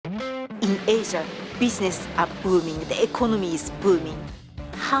Asia, business are booming, the economy is booming.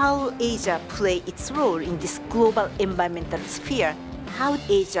 How Asia play its role in this global environmental sphere, how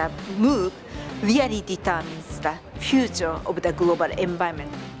Asia move really determines the future of the global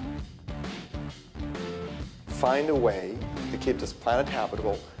environment. Find a way to keep this planet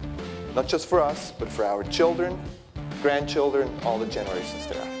habitable, not just for us, but for our children, grandchildren, all the generations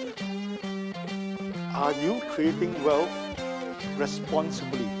thereafter. Are you creating wealth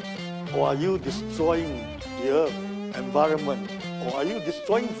responsibly? Or are you destroying the earth, environment? Or are you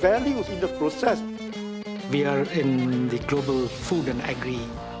destroying values in the process? We are in the global food and agri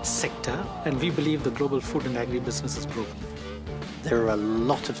sector, and we believe the global food and agri business is broken. There are a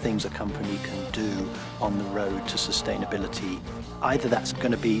lot of things a company can do on the road to sustainability. Either that's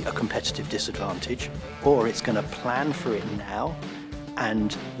going to be a competitive disadvantage, or it's going to plan for it now,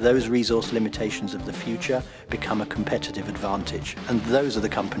 and those resource limitations of the future become a competitive advantage. And those are the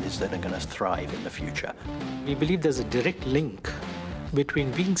companies that are going to thrive in the future. We believe there's a direct link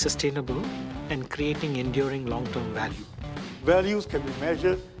between being sustainable and creating enduring long-term value. Values can be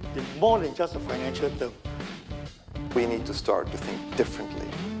measured in more than just a financial term. We need to start to think differently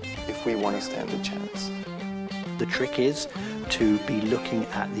if we want to stand a chance. The trick is to be looking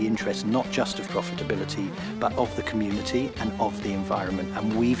at the interests not just of profitability, but of the community and of the environment,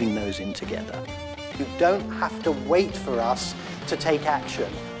 and weaving those in together. You don't have to wait for us to take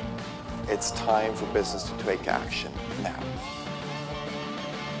action. It's time for business to take action now.